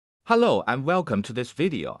Hello and welcome to this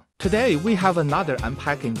video. Today we have another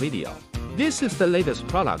unpacking video. This is the latest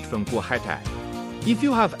product from GUOHETEC. If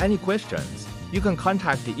you have any questions, you can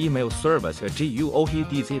contact the email service at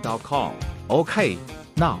guohetec.com. Okay,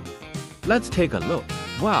 now, let's take a look.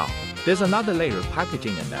 Wow, there's another layer of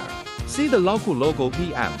packaging in there. See the local logo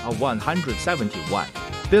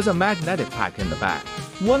PMR171. There's a magnetic pack in the back.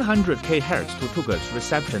 100KHz-2GHz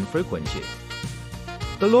reception frequency.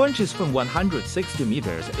 The launch is from 160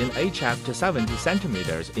 meters in HF to 70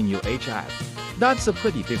 centimeters in UHF. That's a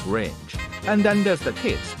pretty big range. And then there's the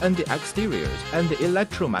kits and the exteriors and the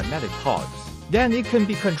electromagnetic pods. Then it can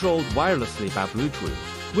be controlled wirelessly by Bluetooth.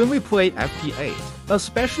 When we play FT8,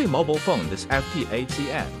 especially mobile phone is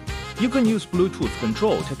FT8CN, you can use Bluetooth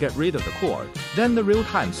control to get rid of the cord. Then the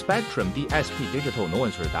real-time spectrum DSP digital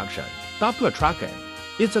noise reduction, Doppler tracking.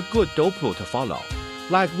 It's a good Doppler to follow.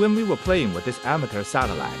 Like when we were playing with this amateur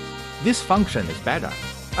satellite. This function is better.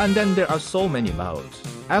 And then there are so many modes.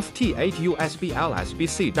 FT8 USB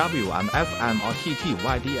LSBC WM FM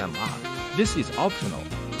RTTY DMR. This is optional.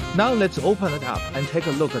 Now let's open it up and take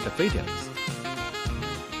a look at the fittings.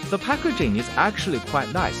 The packaging is actually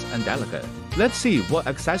quite nice and delicate. Let's see what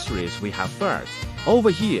accessories we have first. Over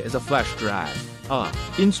here is a flash drive.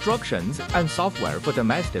 Instructions and software for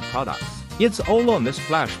domestic products. It's all on this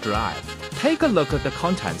flash drive. Take a look at the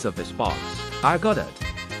contents of this box. I got it.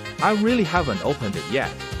 I really haven't opened it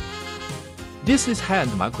yet. This is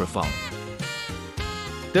hand microphone.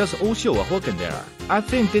 There's also a hook in there. I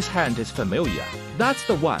think this hand is familiar. That's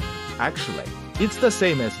the one, actually. It's the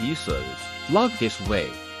same as Yiso's. Lock this way.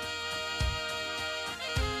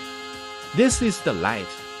 This is the light.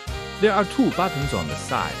 There are two buttons on the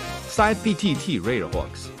side. Side BTT radar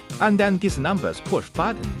hooks. And then these numbers push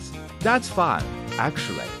buttons. That's fine,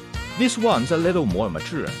 actually. This one's a little more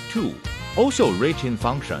mature, too. Also rich in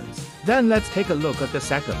functions. Then let's take a look at the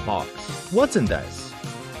second box. What's in this?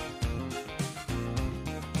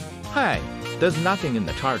 Hey, there's nothing in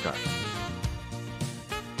the charger.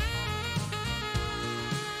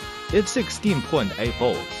 It's 16.8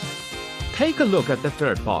 volts. Take a look at the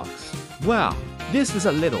third box. Well, this is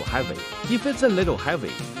a little heavy. If it's a little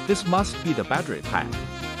heavy, this must be the battery pack.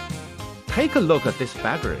 Take a look at this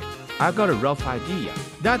battery. I got a rough idea.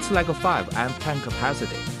 That's like a 5 amp tank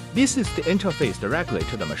capacity. This is the interface directly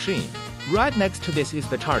to the machine. Right next to this is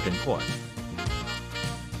the charging port.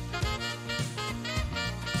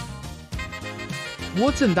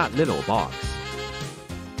 What's in that little box?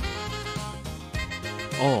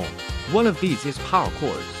 Oh, one of these is power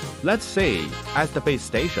cords. Let's say, as the base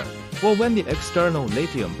station, or when the external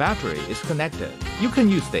lithium battery is connected, you can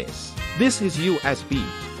use this. This is USB.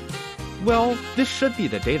 Well, this should be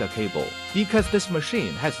the data cable, because this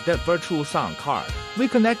machine has that virtual sound card. We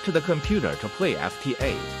connect to the computer to play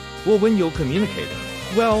FT8. Or when you're communicating,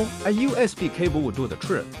 well, a USB cable will do the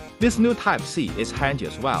trick. This new Type-C is handy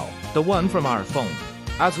as well, the one from our phone.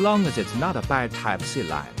 As long as it's not a bad Type-C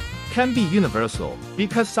line. Can be universal,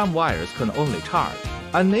 because some wires can only charge.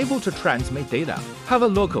 Unable to transmit data. Have a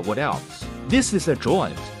look at what else. This is a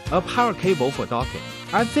joint, a power cable for docking.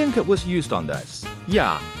 I think it was used on this.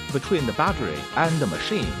 Yeah, between the battery and the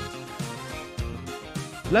machine.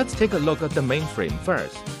 Let's take a look at the mainframe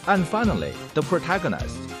first. And finally, the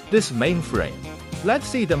protagonist, this mainframe. Let's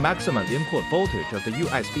see the maximum input voltage of the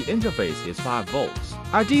USB interface is 5 volts.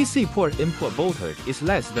 Our DC port input voltage is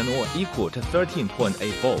less than or equal to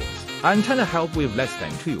 13.8 volts. Antenna help with less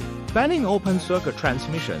than 2. Banning open circuit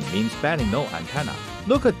transmission means banning no antenna.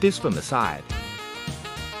 Look at this from the side.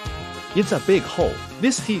 It's a big hole.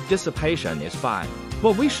 This heat dissipation is fine.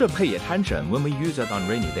 But we should pay attention when we use it on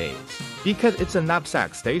rainy days. Because it's a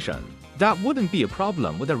knapsack station. That wouldn't be a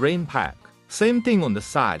problem with a rain pack. Same thing on the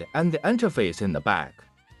side and the interface in the back.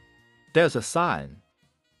 There's a sign.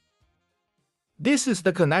 This is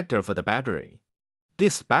the connector for the battery.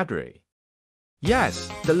 This battery. Yes,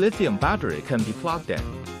 the lithium battery can be plugged in.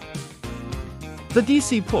 The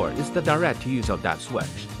DC port is the direct use of that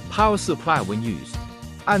switch. Power supply when used.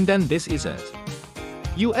 And then this isn't.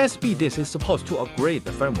 USB this is supposed to upgrade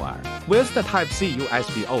the firmware. Where's the Type-C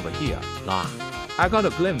USB over here? I got a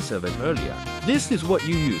glimpse of it earlier. This is what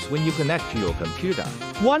you use when you connect to your computer.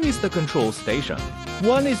 One is the control station.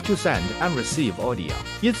 One is to send and receive audio.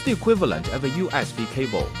 It's the equivalent of a USB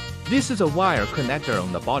cable. This is a wire connector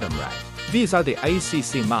on the bottom right. These are the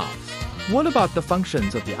ACC mounts. What about the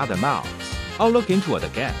functions of the other mounts? I'll look into it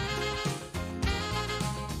again.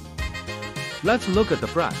 Let's look at the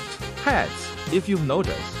front. Heads, if you've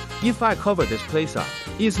noticed, if I cover this place up,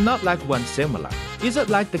 it's not like one similar. Is it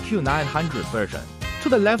like the Q900 version? To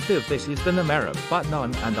the left of this is the numeric button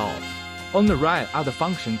on and off. On the right are the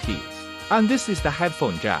function keys. And this is the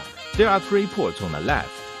headphone jack. There are 3 ports on the left.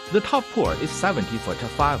 The top port is 70 to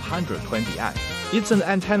 520 amp. It's an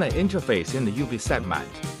antenna interface in the UV segment.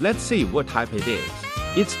 Let's see what type it is.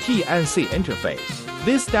 It's TNC interface.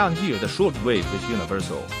 This down here, the shortwave is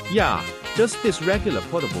universal. Yeah, just this regular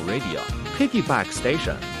portable radio. Piggyback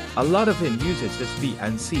station. A lot of it uses this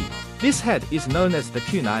BNC. This head is known as the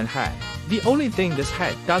Q9 head. The only thing this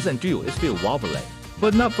head doesn't do is feel wobbly,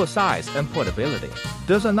 but not for size and portability.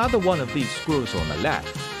 There's another one of these screws on the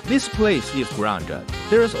left. This place is grounded.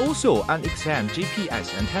 There is also an XM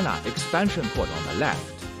GPS antenna expansion port on the left.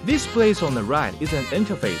 This place on the right is an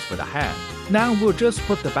interface for the hand. Now we'll just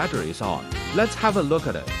put the batteries on. Let's have a look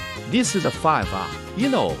at it. This is a 5R. You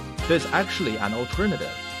know, there's actually an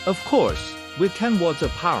alternative. Of course, with 10 watts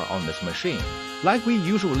of power on this machine, like we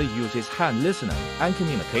usually use is hand listening and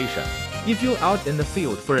communication. If you're out in the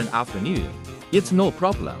field for an afternoon, it's no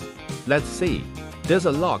problem. Let's see. There's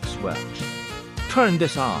a lock switch. Turn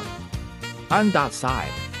this on. And that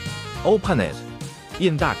side. Open it.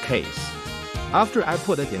 In that case, after I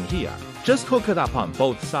put it in here, just hook it up on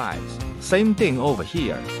both sides. Same thing over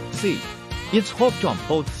here. See? It's hooked on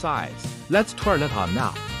both sides. Let's turn it on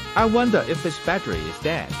now. I wonder if this battery is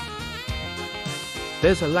dead.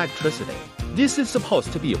 There's electricity. This is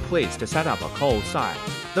supposed to be a place to set up a call sign.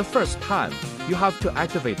 The first time, you have to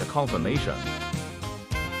activate the confirmation.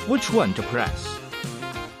 Which one to press?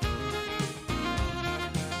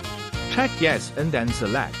 Check yes and then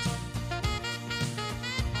select.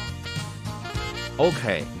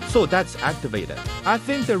 Okay, so that's activated. I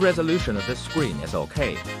think the resolution of the screen is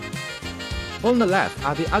okay. On the left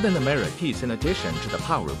are the other numeric keys in addition to the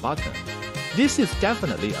power button. This is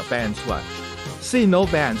definitely a band switch. See, no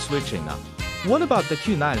band switching now. What about the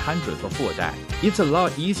Q900 before that? It's a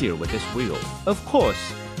lot easier with this wheel. Of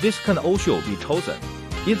course, this can also be chosen.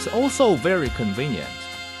 It's also very convenient.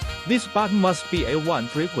 This button must be a 1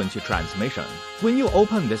 frequency transmission. When you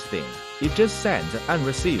open this thing, it just sends and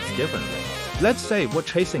receives differently. Let's say we're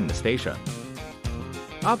chasing the station.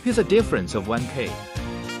 Up is a difference of 1K.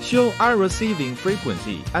 Show our receiving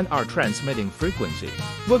frequency and our transmitting frequency.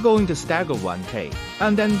 We're going to stagger 1K,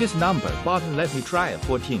 and then this number button let me try a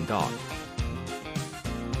 14 dot.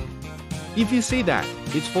 If you see that,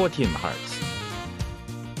 it's 14 Hz.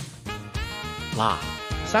 Wow,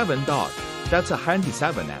 7 dot, that's a handy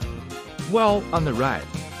 7 amp. Well, on the right,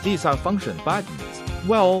 these are function buttons.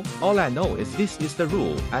 Well, all I know is this is the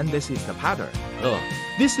rule and this is the pattern.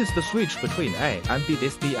 This is the switch between A and B,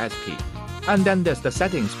 this DSP. And then there's the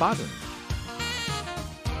settings button.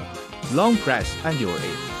 Long press and you're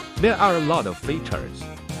in. There are a lot of features.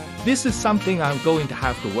 This is something I'm going to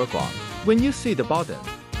have to work on. When you see the button,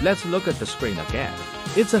 let's look at the screen again.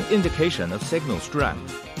 It's an indication of signal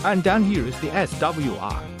strength. And down here is the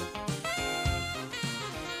SWR.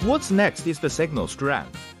 What's next is the signal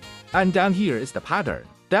strength. And down here is the pattern.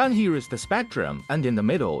 Down here is the spectrum, and in the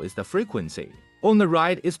middle is the frequency. On the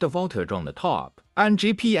right is the voltage on the top, and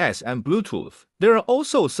GPS and Bluetooth. There are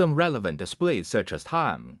also some relevant displays such as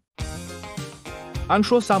time. I'm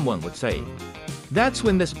sure someone would say, that's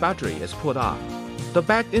when this battery is put on. The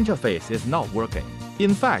back interface is not working.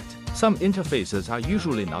 In fact, some interfaces are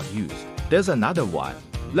usually not used. There's another one.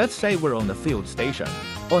 Let's say we're on the field station.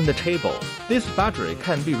 On the table, this battery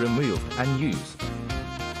can be removed and used.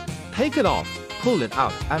 Take it off, pull it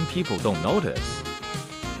out, and people don't notice.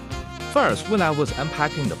 First, when I was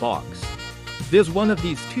unpacking the box, there's one of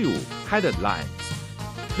these 2 headed lines.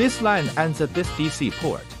 This line ends at this DC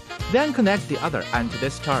port, then connect the other end to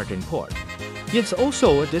this charging port. It's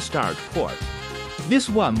also a discharge port. This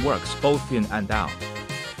one works both in and out.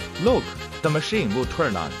 Look, the machine will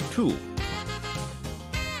turn on too.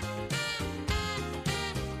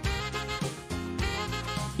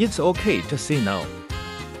 It's okay to say no.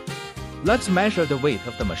 Let's measure the weight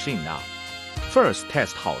of the machine now. First,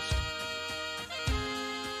 test host.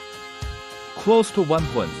 Close to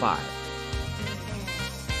 1.5.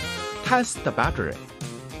 Test the battery.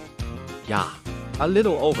 Yeah, a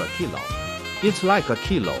little over a kilo. It's like a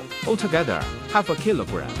kilo, altogether half a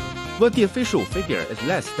kilogram. But the official figure is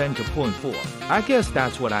less than 2.4. I guess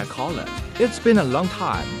that's what I call it. It's been a long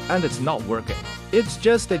time and it's not working. It's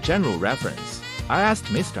just a general reference. I asked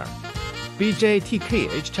Mr.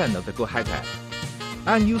 BJTKH10 of the GUOHETEC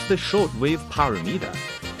and used the shortwave power meter.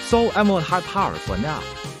 So I'm on high power for now.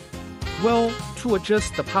 Well, to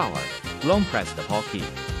adjust the power, long press the power key.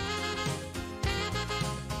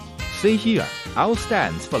 See here, L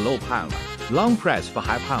stands for low power, long press for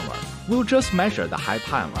high power. We'll just measure the high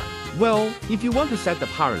power. Well, if you want to set the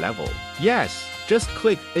power level, yes, just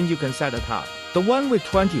click and you can set it up. The one with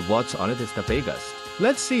 20 watts on it is the biggest.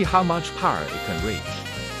 Let's see how much power it can reach.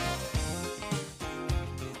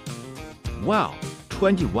 Well,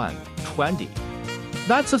 21, 20.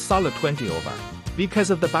 That's a solid 20 over, because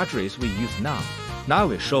of the batteries we use now. Now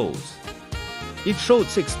it showed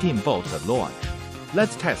 16 volts at launch.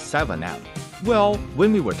 Let's test 7 amp. Well,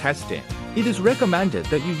 when we were testing, it is recommended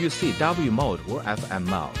that you use CW mode or FM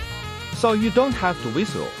mode, so you don't have to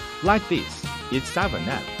whistle like this. It's 7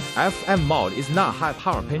 amp. FM mode is not high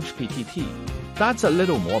power pinch PTT. That's a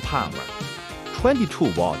little more power.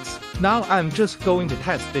 22 watts. Now I'm just going to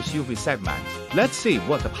test this UV segment. Let's see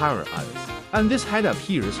what the power is. And this head up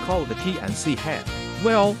here is called the TNC head.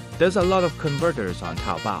 Well, there's a lot of converters on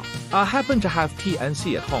Taobao. I happen to have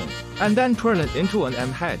TNC at home, and then turn it into an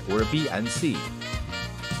M head or a BNC.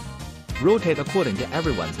 Rotate according to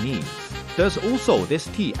everyone's needs. There's also this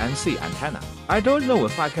TNC antenna. I don't know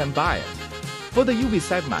if I can buy it. For the UV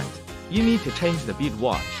segment, you need to change the bead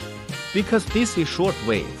watch, because this is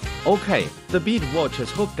shortwave. Okay, the bead watch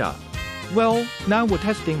is hooked up. Well, now we're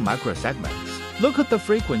testing microsegments. Look at the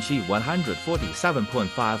frequency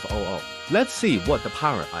 147.500. Let's see what the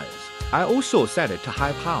power is. I also set it to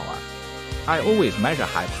high power. I always measure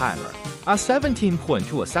high power. A 17.2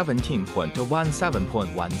 to a 17.2 to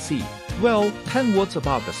 17.1C. Well, 10 watts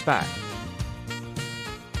above the spec.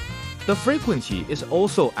 The frequency is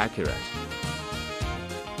also accurate.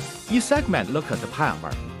 Each segment, look at the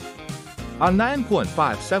power. A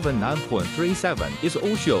 9.57, 9.37 is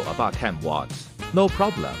also about 10 watts. No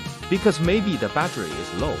problem, because maybe the battery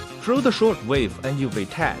is low. Through the shortwave and UV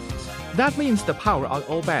tests, that means the power on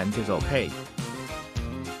all bands is okay.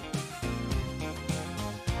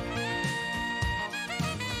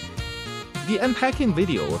 The unpacking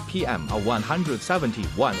video of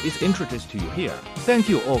PMR171 is introduced to you here. Thank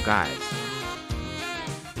you all guys.